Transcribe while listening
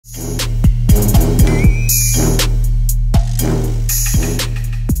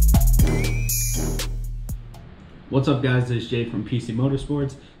What's up guys, this is Jay from PC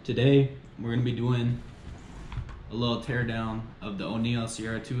Motorsports. Today we're going to be doing a little teardown of the O'Neill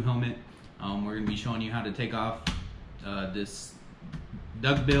Sierra 2 helmet. We're going to be showing you how to take off this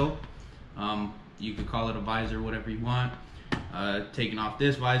duckbill. You could call it a visor, whatever you want. Taking off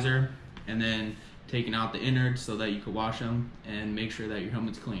this visor and then taking out the innards so that you can wash them and make sure that your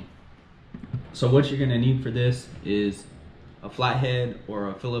helmet's clean. So what you're going to need for this is a flathead or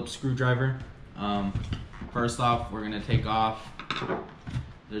a Phillips screwdriver. First off, we're going to take off,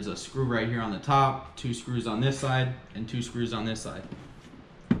 there's a screw right here on the top, 2 screws on this side, and 2 screws on this side.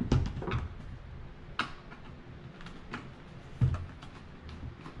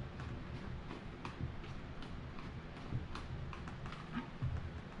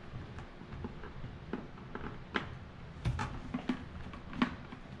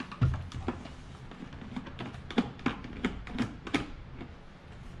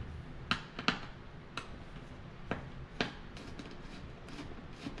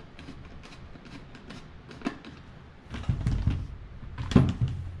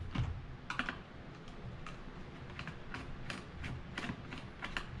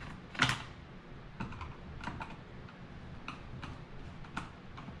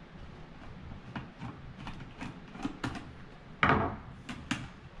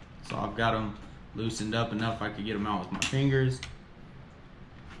 So I've got them loosened up enough I could get them out with my fingers.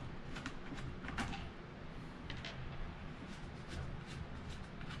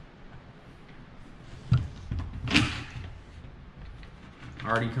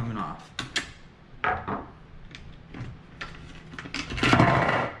 Already coming off.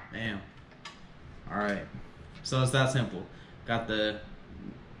 Bam. Alright, so it's that simple. Got the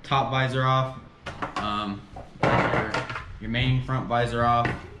top visor off, your main front visor off.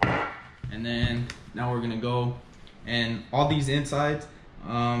 And then now we're gonna go, and all these insides,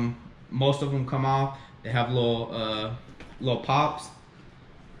 most of them come off. They have little pops.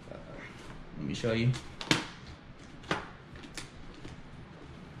 Let me show you.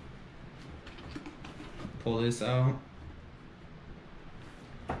 Pull this out.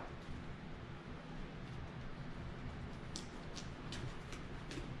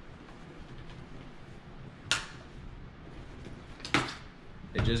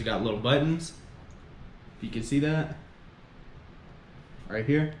 It just got little buttons, if you can see that right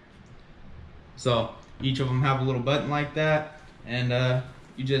here. So each of them have a little button like that, and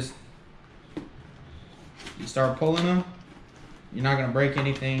you start pulling them. You're not gonna break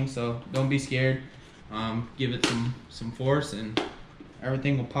anything, so don't be scared. Give it some force and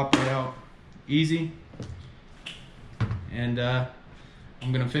everything will pop right out easy. And I'm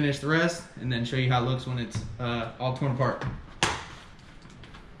gonna finish the rest and then show you how it looks when it's all torn apart.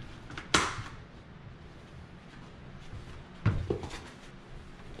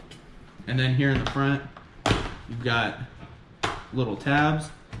 And then here in the front, you've got little tabs.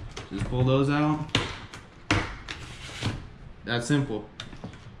 Just pull those out. That's simple.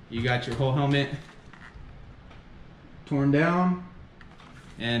 You got your whole helmet torn down,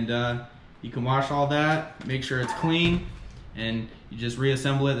 and you can wash all that, make sure it's clean, and you just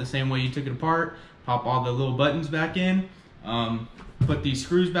reassemble it the same way you took it apart. Pop all the little buttons back in, put these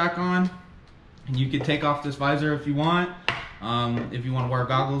screws back on, and you can take off this visor if you want. If you want to wear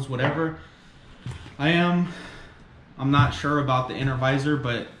goggles, whatever. I'm not sure about the inner visor,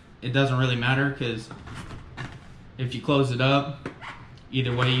 but it doesn't really matter, because if you close it up,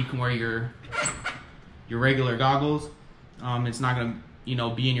 either way you can wear your regular goggles. It's not gonna,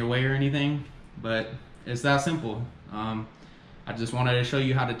 be in your way or anything, but it's that simple. I just wanted to show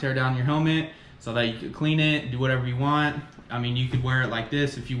you how to tear down your helmet so that you could clean it, do whatever you want. I mean, you could wear it like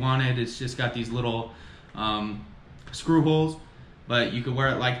this if you wanted. It's just got these little screw holes, but you could wear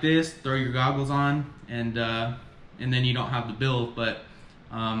it like this, throw your goggles on, and then you don't have the bill. But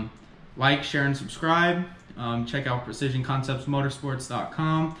like, share, and subscribe. Check out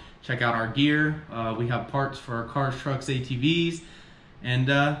precisionconceptsmotorsports.com. Check out our gear. We have parts for cars, trucks, ATVs, and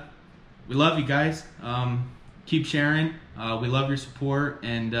we love you guys. Keep sharing. We love your support,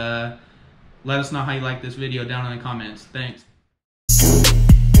 and let us know how you like this video down in the comments. Thanks.